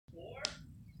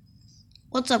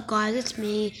What's up, guys? It's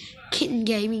me, Kitten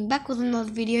Gaming, back with another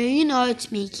video. You know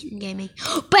it's me, Kitten Gaming.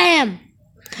 Bam!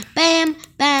 Bam!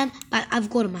 Bam! But I've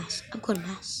got a mouse.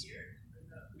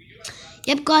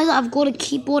 Yep, guys, I've got a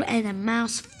keyboard and a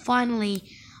mouse. Finally,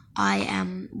 I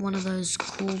am one of those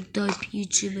cool, dope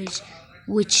YouTubers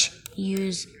which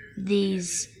use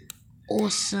these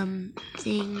awesome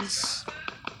things.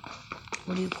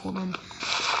 What do you call them?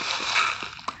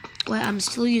 Wait, I'm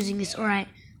still using this. Alright.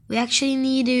 We actually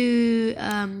need to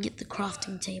get the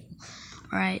crafting table.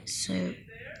 Alright, so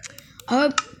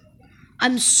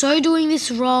I'm so doing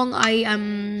this wrong. I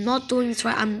am not doing this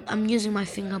right. I'm using my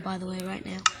finger, by the way, right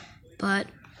now. But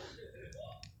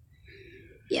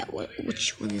yeah,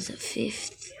 which one is it?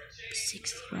 5th,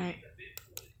 6th, right?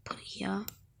 Put it here.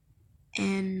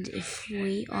 And if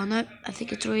we no, I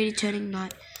think it's already turning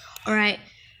night. Alright,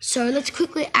 so let's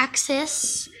quickly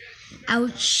access our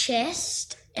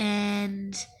chest,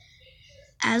 and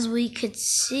as we could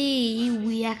see,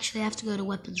 we actually have to go to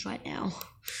weapons right now.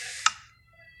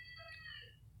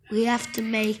 We have to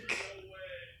make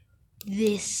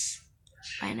this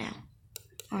right now.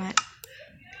 Alright.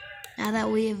 Now that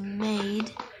we have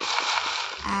made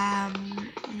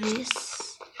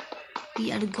this,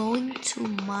 we are going to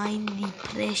mine the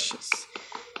precious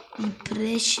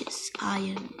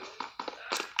iron.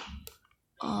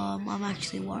 I'm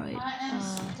actually worried.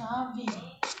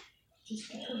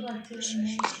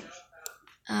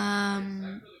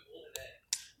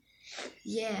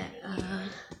 Yeah,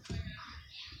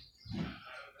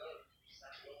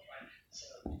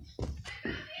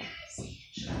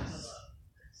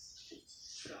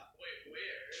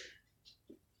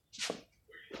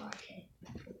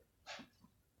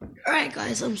 Alright,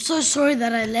 guys, I'm so sorry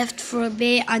that I left for a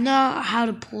bit. I know how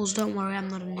to pause, don't worry, I'm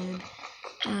not a noob.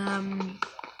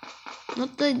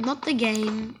 Not the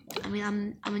game. I mean,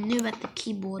 I'm a noob at the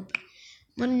keyboard.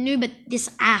 I'm not a noob at this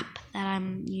app that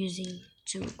I'm using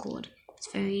to record. It's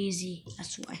very easy,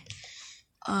 that's why.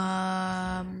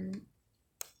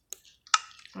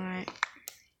 Alright.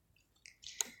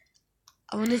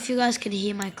 I wonder if you guys could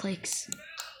hear my clicks.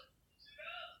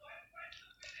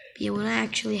 But yeah, we don't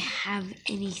actually have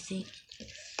anything.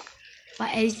 By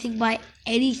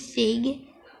anything,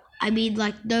 I mean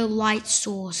like no light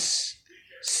source.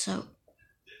 So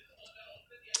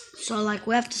like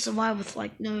we have to survive with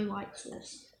like no light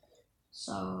source.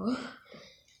 So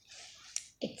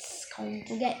it's going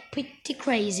to get pretty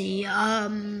crazy.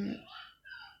 I'm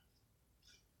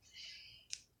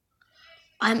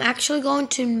actually going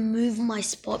to move my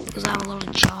spot because I have a lot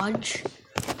of charge.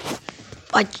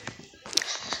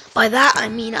 By that I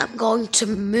mean I'm going to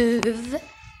move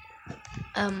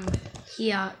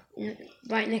here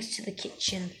right next to the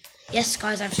kitchen. Yes,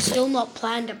 guys, I've still not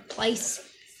planned a place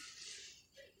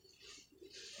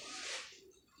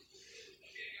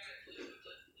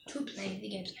to play the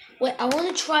games. Wait, I want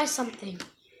to try something.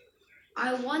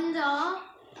 I wonder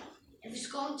if it's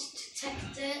going to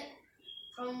detect it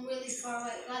from really far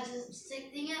away. Guys, is it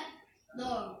detecting it?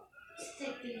 No, it's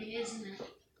detecting it, isn't it?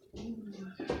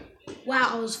 Wow,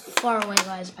 I was far away,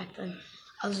 guys, back then.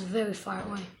 I was very far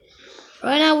away.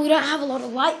 Right now, we don't have a lot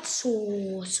of light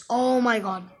source. Oh my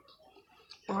god.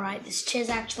 Alright, this chair's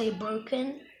actually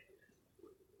broken.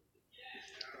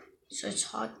 So it's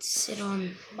hard to sit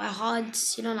on. By hard to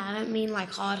sit on, I don't mean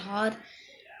like hard,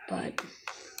 but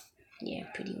yeah,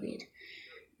 pretty weird.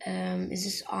 Is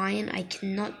this iron? I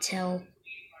cannot tell.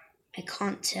 I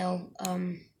can't tell.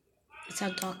 That's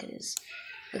how dark it is.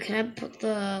 But can I put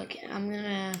the? I'm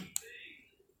gonna.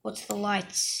 What's the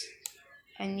lights?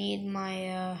 I need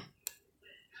my.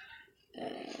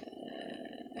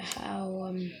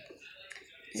 How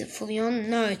is it fully on?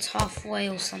 No, it's halfway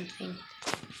or something.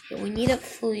 Yeah, we need it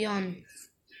fully on.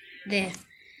 There.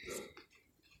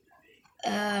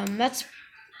 That's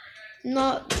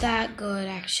not that good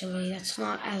actually. That's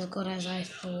not as good as I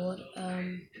thought.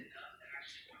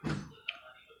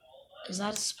 Is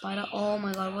that a spider? Oh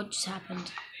my god, what just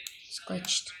happened? It's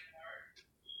glitched.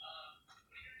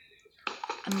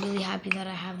 I'm really happy that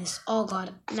I have this. Oh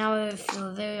god, now I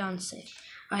feel very unsafe.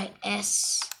 Right,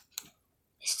 S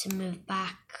is to move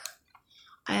back.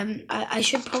 I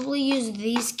should probably use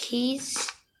these keys,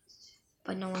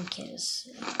 but no one cares.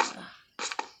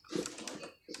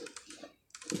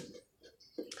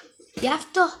 You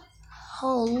have to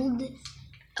hold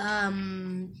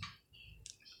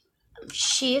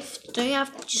shift. Don't you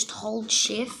have to just hold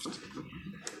shift?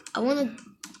 I want to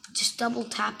just double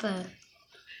tap it.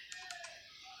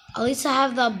 At least I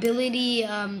have the ability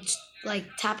to like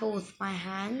tap it with my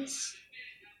hands.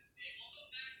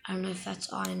 I don't know if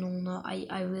that's iron or not.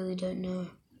 I really don't know.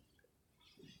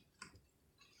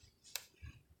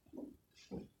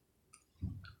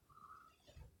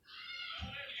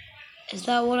 Is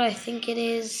that what I think it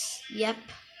is? Yep.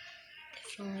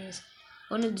 Definitely is.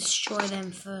 I want to destroy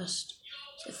them first.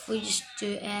 So if we just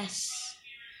do S.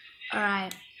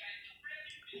 Alright.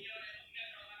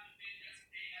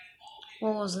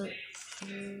 What was it?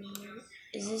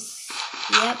 Is this?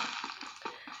 Yep.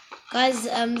 Guys,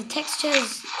 the texture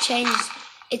has changed.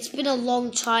 It's been a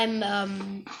long time.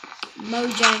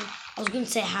 Mojang. I was going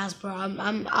to say Hasbro.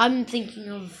 I'm thinking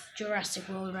of Jurassic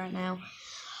World right now.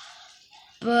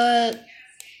 But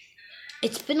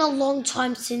it's been a long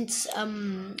time since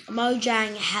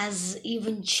Mojang has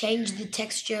even changed the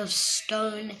texture of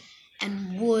stone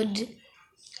and wood.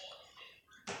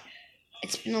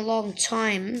 It's been a long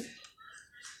time,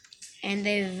 and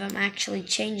they've actually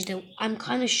changed it. I'm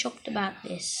kind of shocked about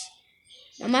this.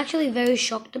 I'm actually very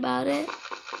shocked about it,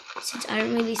 since I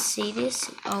don't really see this.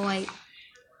 Oh wait,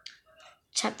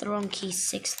 tapped the wrong key,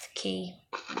 6th key.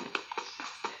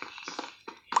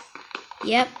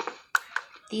 Yep,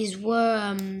 these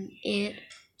were it.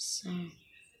 So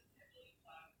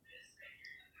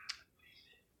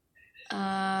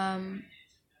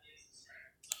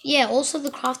yeah. Also,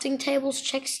 the crafting table's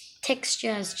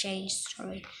texture has changed.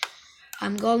 Sorry,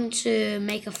 I'm going to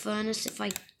make a furnace if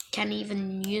I can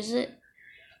even use it.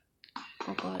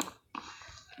 Oh god,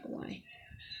 why?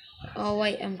 Oh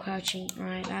wait, I'm crouching.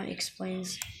 Alright, that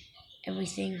explains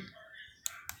everything.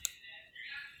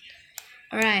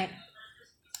 Alright.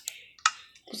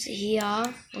 Was it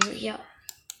here? Was it here?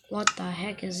 What the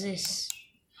heck is this?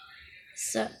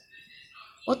 So,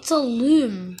 what's a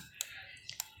loom?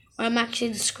 I'm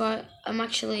actually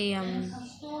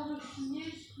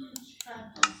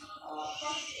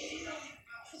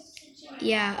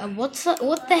yeah, what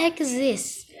the heck is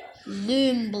this?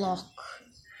 Loom block.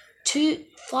 2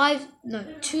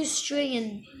 string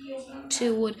and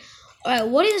 2 wood. Alright,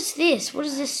 what is this? What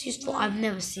is this used for? I've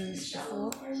never seen this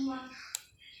before.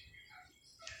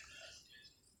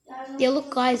 Yeah, look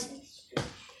guys.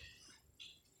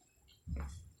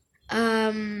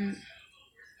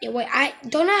 Yeah, wait,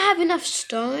 don't I have enough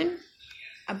stone?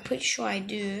 I'm pretty sure I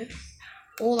do.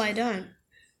 I don't.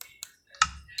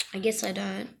 I guess I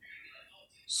don't.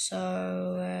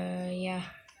 So, yeah.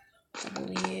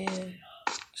 W.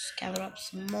 Just gather up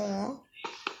some more.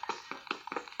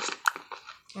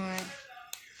 Alright.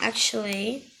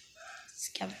 Actually, let's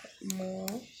gather up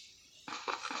more.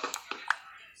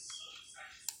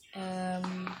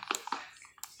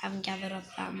 Haven't gathered up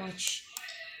that much.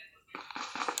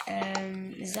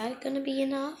 Is that gonna be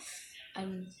enough?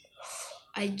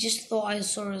 I just thought I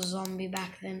saw a zombie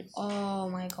back then. Oh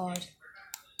my god.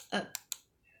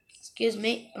 Excuse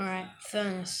me. Alright,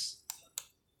 furnace.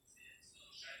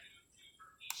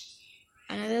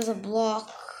 I know there's a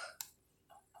block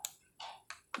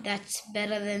that's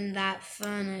better than that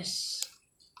furnace.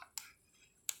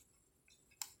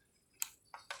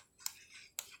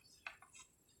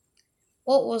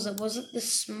 What was it? Was it the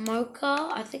smoker?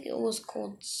 I think it was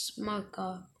called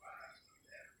smoker.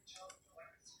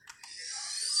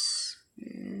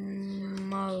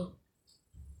 Smoker.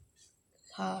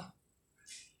 I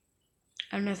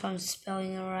don't know if I'm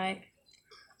spelling it right.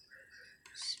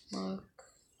 Smoke.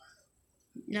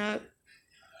 No,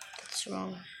 that's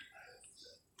wrong.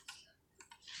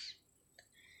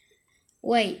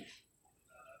 Wait.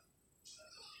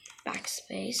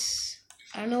 Backspace.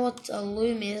 I don't know what a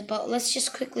loom is, but let's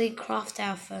just quickly craft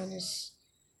our furnace.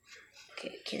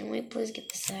 Okay, can we please get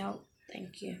this out?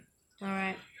 Thank you.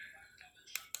 Alright.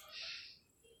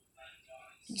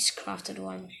 Just crafted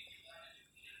one.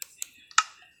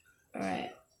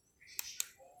 Alright.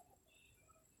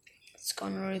 It's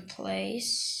gonna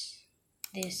replace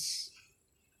this.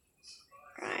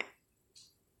 Right.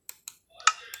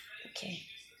 Okay.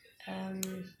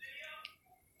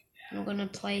 I'm gonna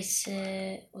place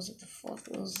it. Was it the 4th?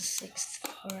 It was the 6th.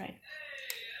 All right.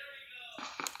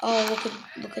 Oh,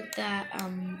 look at that.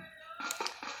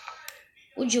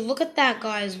 Would you look at that,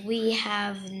 guys? We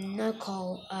have no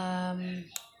coal. And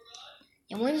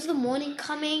when is the morning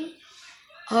coming?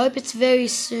 I hope it's very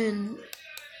soon.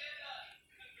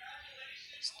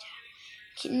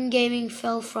 Kitten Gaming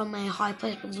fell from a high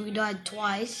place because we died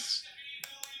twice.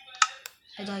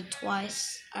 I died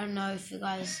twice. I don't know if you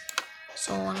guys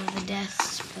saw one of the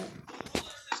deaths, but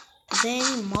is there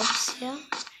any mobs here?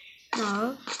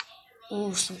 No.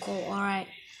 Oh, some coal. Alright.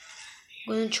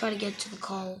 I'm gonna try to get to the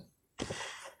coal.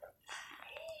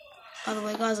 By the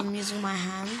way, guys, I'm using my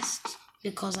hands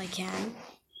because I can.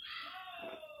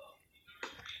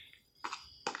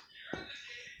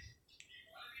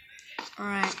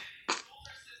 Alright.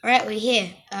 Alright, we're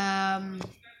here. Alright,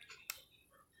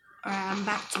 I'm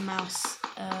back to mouse.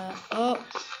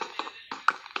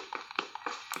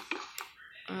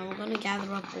 We're gonna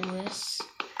gather up all this.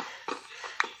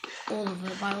 All of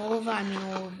it. By all of it, I mean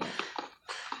all of it.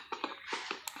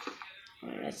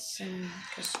 Alright, let's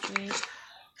go straight.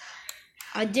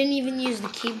 I didn't even use the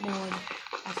keyboard.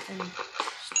 I think.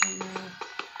 Just don't know.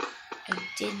 I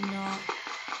did not.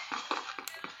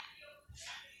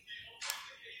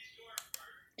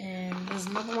 And there's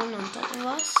another one on top of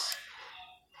us.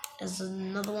 There's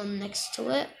another one next to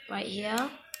it, right here.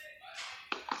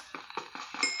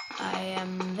 I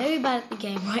am very bad at the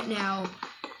game right now.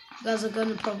 You guys are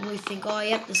gonna probably think, oh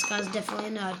yep, this guy's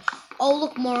definitely a nerd. Oh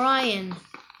look, more iron.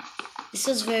 This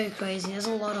is very crazy. There's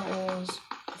a lot of ores.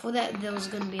 I thought that there was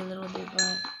gonna be a little bit,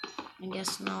 but I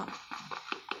guess not.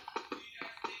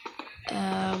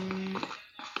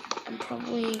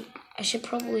 I should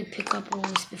probably pick up all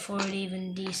this before it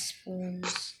even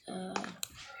despawns.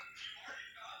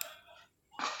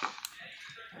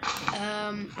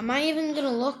 Am I even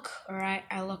gonna look? Alright,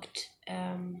 I looked.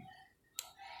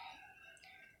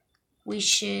 We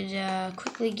should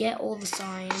quickly get all this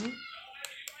iron.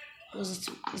 Because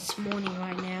it's morning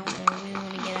right now, and I really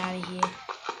want to get out of here.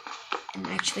 And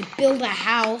actually build a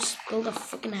house. Build a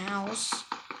freaking house.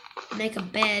 Make a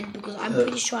bed, because I'm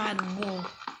pretty sure I had a wall.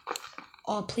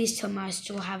 Oh, please tell me I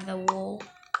still have the wall.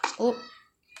 Oh,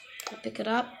 I'll pick it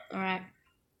up. Alright.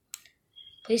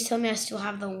 Please tell me I still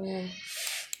have the wall.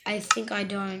 I think I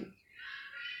don't.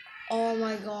 Oh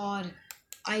my god.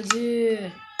 I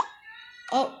do.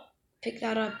 Oh, pick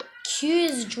that up. Q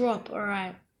is drop.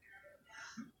 Alright.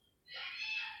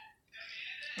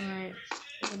 Alright.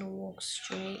 We're gonna walk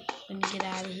straight. We're gonna get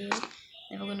out of here.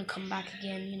 Then we're gonna come back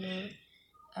again, you know.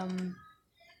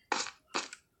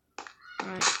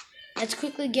 Alright. Let's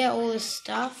quickly get all this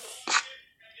stuff.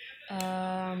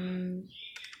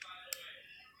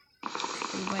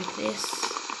 Break this.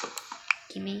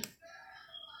 Gimme.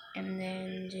 And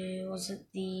then do, was it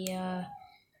the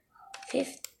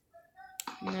 5th?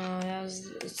 No, it's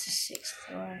the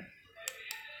 6th. Alright.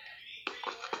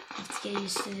 Let's get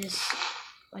used to this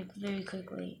like very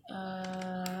quickly.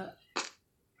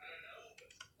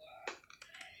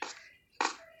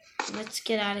 Let's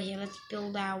get out of here. Let's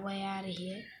build our way out of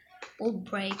here. We'll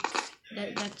break.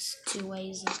 That's 2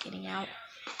 ways of getting out.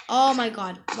 Oh my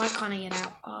god. Why can't I get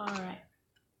out? Alright.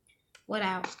 What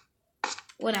out?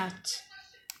 What out?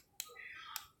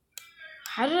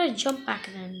 How did I jump back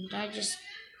then? Did I just...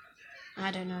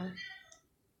 I don't know.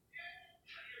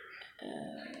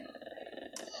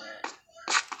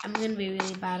 I'm gonna be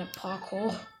really bad at parkour.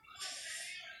 Is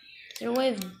there a way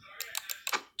of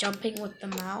jumping with the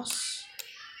mouse?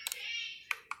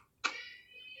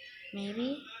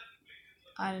 Maybe?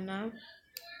 I don't know.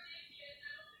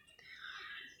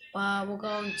 But we're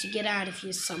going to get out of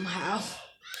here somehow.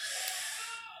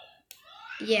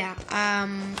 Yeah,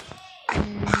 I'm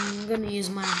gonna use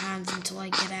my hands until I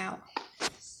get out.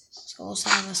 So I also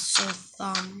have a sore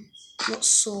thumb. Not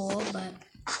sore, but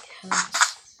it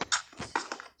hurts.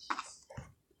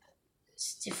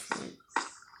 It's different.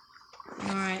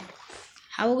 Alright.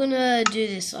 How are we gonna do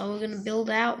this? Are we gonna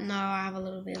build out? No, I have a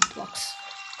little bit of blocks.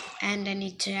 And I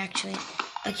need to actually...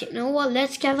 Okay, you know what?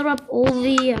 Let's gather up all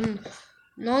the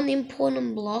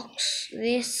non-important blocks.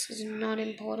 This is not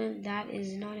important. That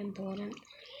is not important.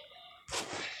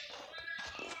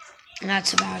 And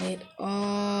that's about it.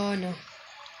 Oh, no.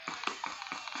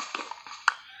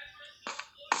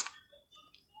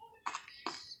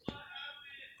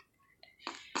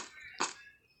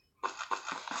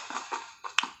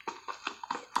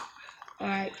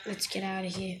 Alright, let's get out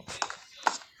of here.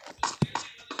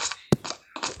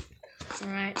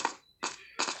 Alright.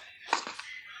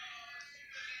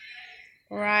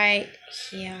 Right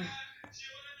here.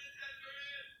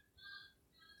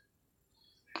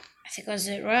 I think was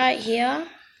it right here.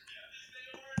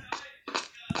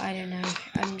 I don't know.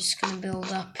 I'm just gonna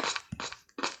build up.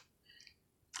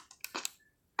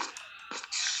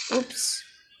 Oops.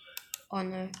 Oh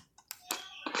no.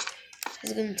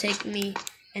 It's gonna take me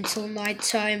until night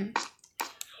time.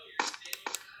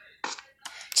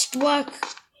 Just work.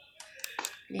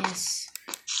 Yes.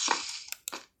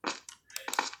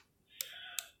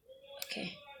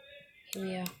 Okay. Here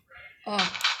we are.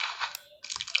 Oh.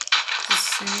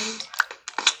 Sand.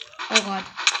 Oh god.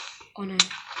 Oh no.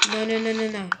 No, no, no,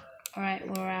 no, no. Alright,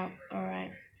 we're out.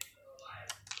 Alright.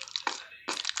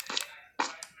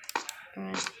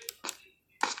 Alright.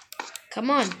 Come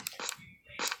on.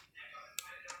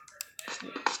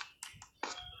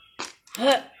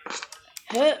 Huh.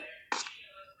 Huh.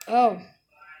 Oh.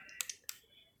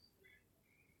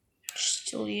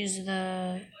 Still use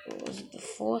the... What was it? The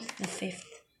 4th? The 5th.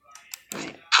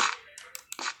 Right.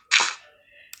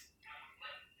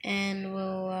 And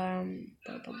we'll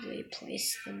Probably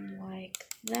place them like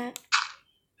that.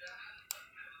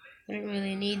 I don't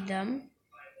really need them.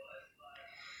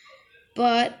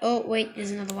 But, oh wait,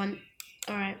 there's another one.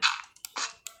 Alright,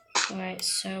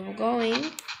 so we're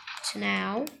going to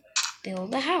now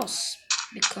build a house.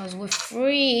 Because we're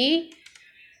free.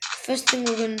 First thing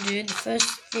we're going to do, the first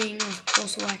thing of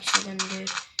course we're actually going to do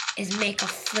is make a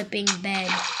flipping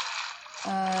bed.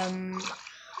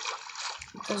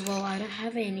 Because, well, I don't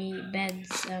have any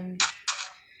beds.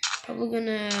 Probably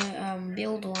gonna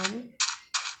build one.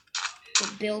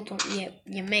 Yeah,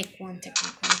 you make one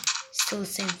technically. Still the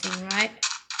same thing, right?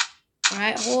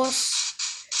 Right, horse?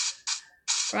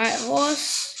 Right,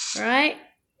 horse? Right?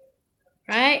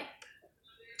 Right?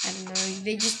 I don't know.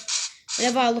 They just,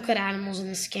 whenever I look at animals in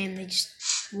this game, they just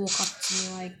walk up to me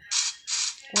like,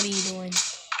 what are you doing?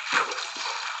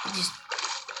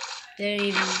 They don't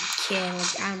even care.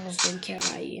 Like, animals don't care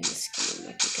about you in this game,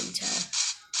 like you can tell.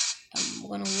 We're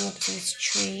gonna walk to this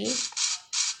tree.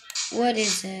 What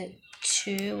is it?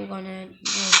 2. We're gonna go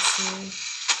to.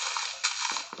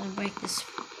 Gonna break this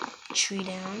tree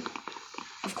down.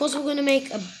 Of course, we're gonna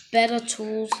make a better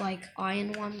tools like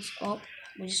iron ones. Oh,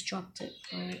 we just dropped it.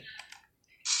 Alright.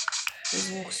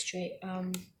 Let's walk straight.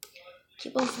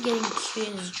 Keep on forgetting Q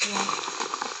is drop.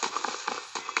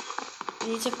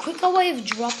 It's a quicker way of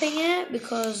dropping it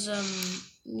because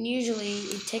usually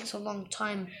it takes a long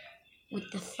time with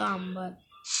the thumb, but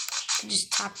you can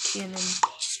just tap Q and then it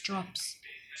just drops.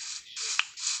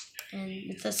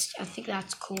 And that's, I think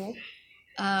that's cool.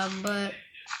 But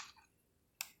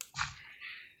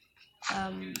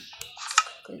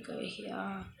go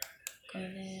here, go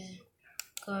there,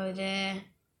 go there,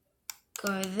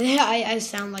 go there. I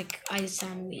sound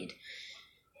weird.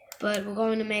 But we're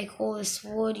going to make all this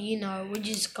wood, you know, we're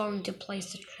just going to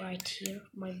place it right here,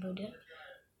 my Buddha.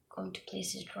 Going to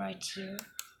place it right here.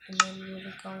 And then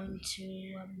we're going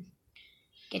to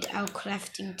get our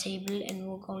crafting table and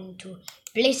we're going to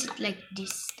place it like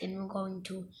this. Then we're going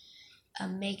to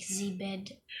make the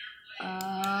bed.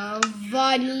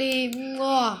 Finally,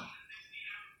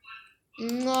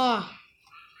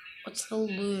 what's the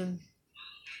loom?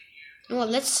 Well,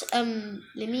 let's let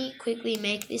me quickly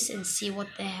make this and see what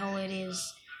the hell it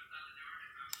is.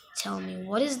 Tell me,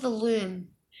 what is the loom?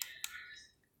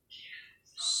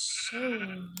 So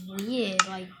weird.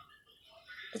 Like,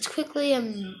 let's quickly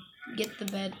get the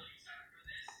bed,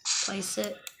 place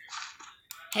it.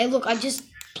 Hey, look, I just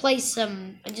place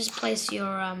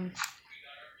your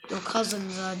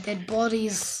cousin's dead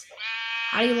bodies.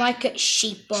 How do you like it,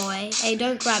 sheep boy? Hey,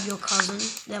 don't grab your cousin.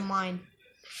 They're mine.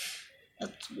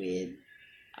 That's weird.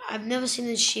 I've never seen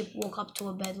a sheep walk up to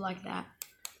a bed like that.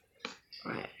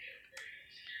 Right.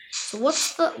 So what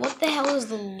the hell is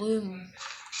the loom?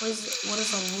 What is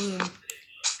a loom?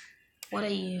 What are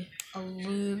you? A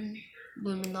loom?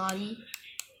 Illuminati?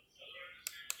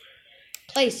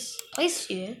 Place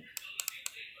you?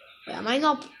 Wait, am I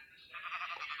not?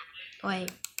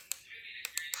 Wait.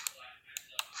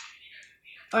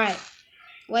 Alright.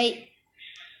 Wait.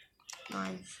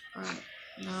 9th. Alright.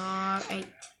 No, 8th.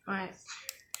 Alright.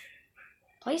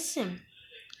 Place him.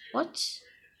 What?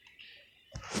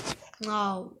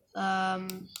 No.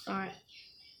 Alright.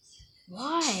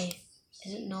 Why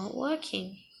is it not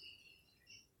working?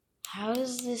 How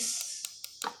does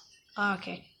this? Oh,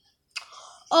 okay.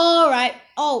 Alright.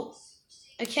 Oh.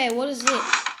 Okay, what is it?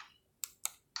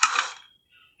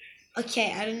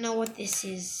 Okay, I don't know what this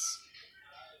is.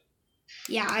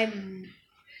 Yeah,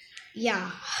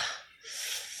 yeah.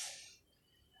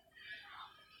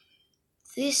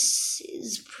 This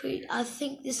is pretty, I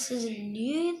think this is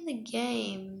new in the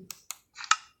game.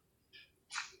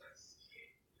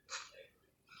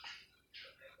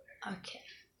 Okay.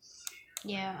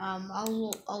 Yeah,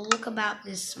 I'll look about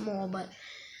this more, but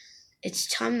it's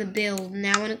time to build.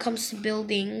 Now when it comes to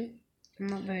building, I'm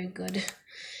not very good.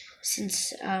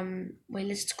 Since, wait,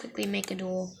 let's quickly make a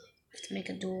door. Let's make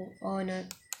a door. Oh no.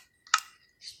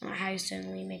 It's not how you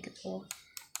certainly make a door.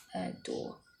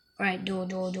 Door. Alright, door.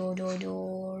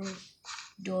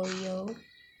 Dorio.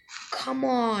 Come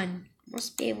on.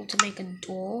 Must be able to make a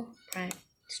door. Right,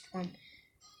 this one.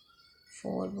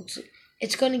 Forward blocks.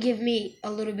 It's gonna give me a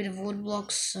little bit of wood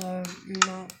blocks, so I'm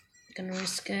not gonna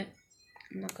risk it.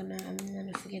 I'm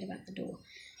gonna forget about the door.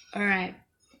 Alright.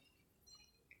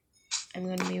 I'm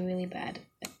gonna be really bad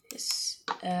at this.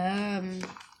 I'm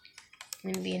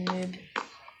gonna be a noob.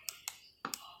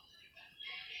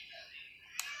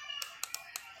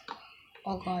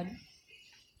 Oh god.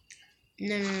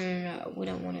 No. We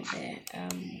don't want it there.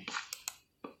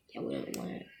 Yeah, we don't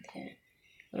want it there.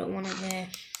 We don't want it there.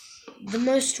 The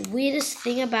most weirdest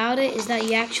thing about it is that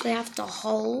you actually have to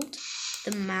hold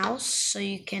the mouse so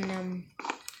you can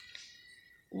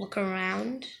look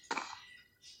around.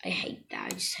 I hate that. I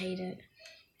just hate it.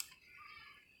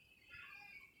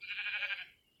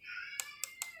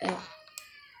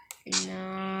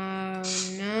 No,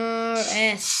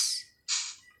 S.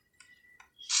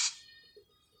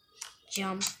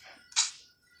 Jump.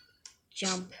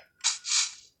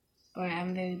 Alright,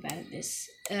 I'm very bad at this.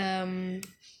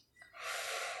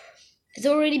 It's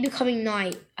already becoming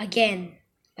night. Again.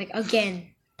 Like,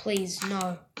 again. Please,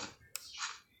 no.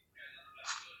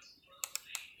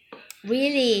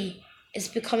 Really? It's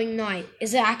becoming night.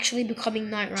 Is it actually becoming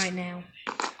night right now?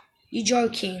 You're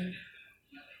joking.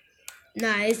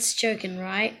 Nah, it's joking,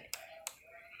 right?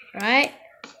 Right?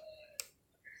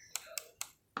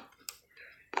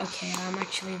 Okay, I'm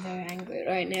actually very angry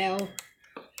right now.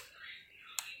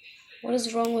 What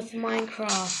is wrong with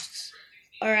Minecraft?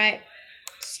 Alright,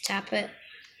 let's tap it.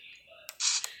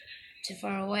 Too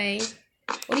far away.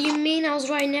 What do you mean I was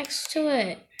right next to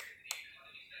it?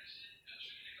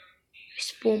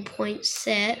 Respawn point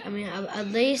set. I mean, at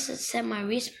least it set my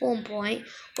respawn point.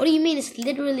 What do you mean it's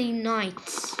literally night?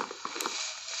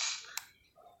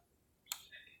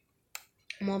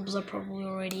 Mobs are probably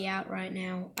already out right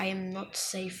now. I am not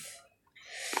safe.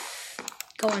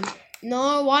 Go on.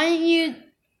 No, why don't you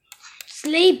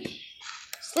sleep?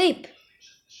 Sleep.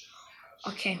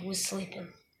 Okay, we're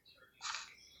sleeping.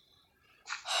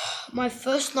 My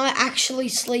first night actually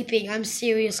sleeping. I'm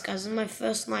serious, guys. It's my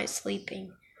first night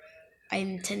sleeping.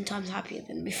 I'm 10 times happier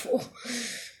than before.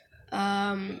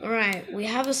 Alright, we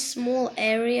have a small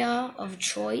area of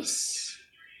choice.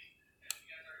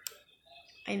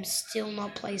 I'm still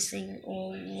not placing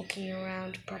or looking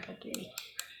around properly.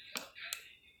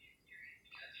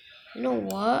 You know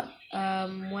what?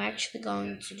 We're actually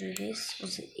going to do this.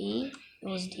 Was it E? It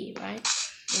was D, right?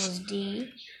 It was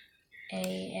D,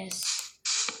 A, S.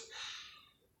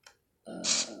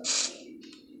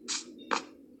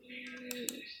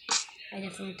 I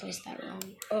definitely placed that wrong.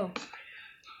 Oh.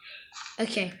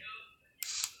 Okay.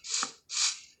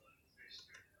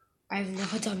 I've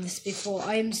never done this before.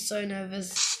 I am so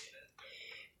nervous.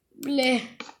 Bleh.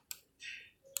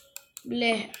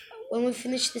 Bleh. When we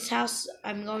finish this house,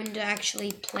 I'm going to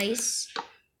actually place.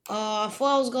 I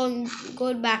thought I was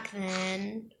going back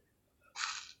then.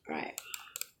 Right.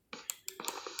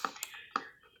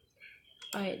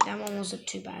 Alright, that one wasn't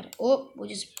too bad. Oh, we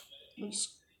just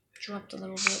dropped a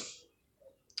little bit.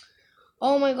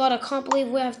 Oh my god, I can't believe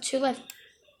we have 2 left.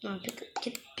 No,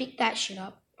 pick that shit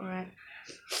up. Alright.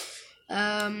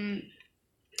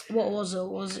 What was it?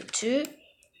 Was it 2?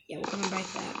 Yeah, we're gonna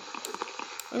break that.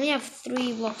 I only have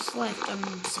 3 blocks left.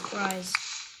 I'm surprised.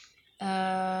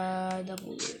 Yeah,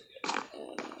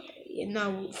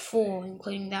 no, 4,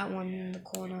 including that one in the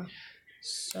corner.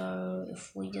 So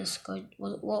if we just go,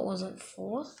 what was it?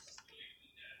 4th?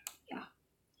 Yeah.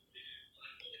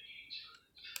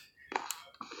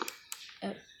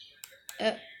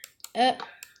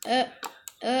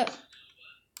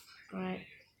 Right,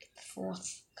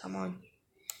 4th. Come on.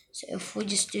 So if we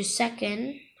just do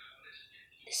 2nd,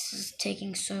 this is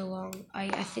taking so long. I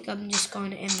think I'm just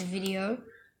going to end the video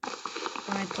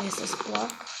when I place this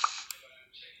block.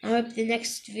 I hope the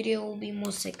next video will be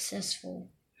more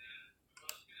successful.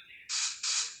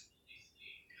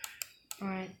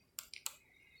 Alright.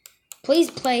 Please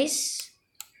place.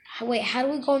 Wait, how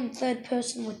do we go in 3rd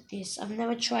person with this? I've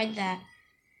never tried that.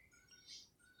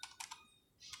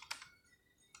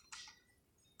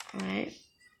 Alright.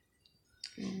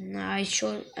 No, I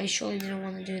surely didn't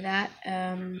want to do that.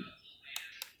 I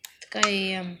think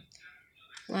I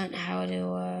learned how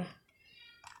to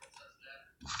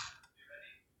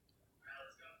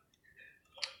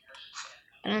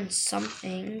I learned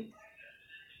something.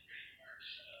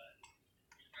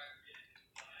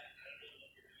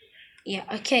 Yeah,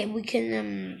 okay, we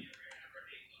can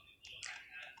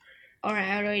alright,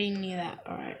 I already knew that.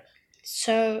 Alright.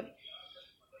 So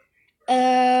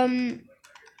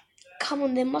come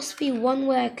on, there must be one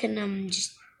where I can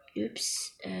just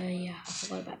oops. Yeah, I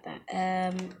forgot about that.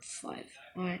 5.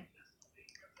 Alright.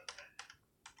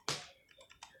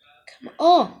 Come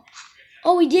on.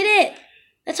 Oh, we did it!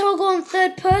 That's how I go in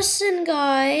 3rd person,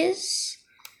 guys.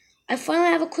 I finally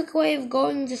have a quick way of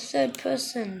going to 3rd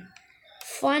person.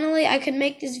 Finally, I can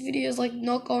make these videos like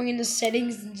not going into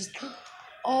settings and just.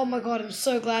 Oh my god, I'm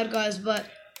so glad, guys. But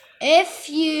if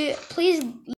you please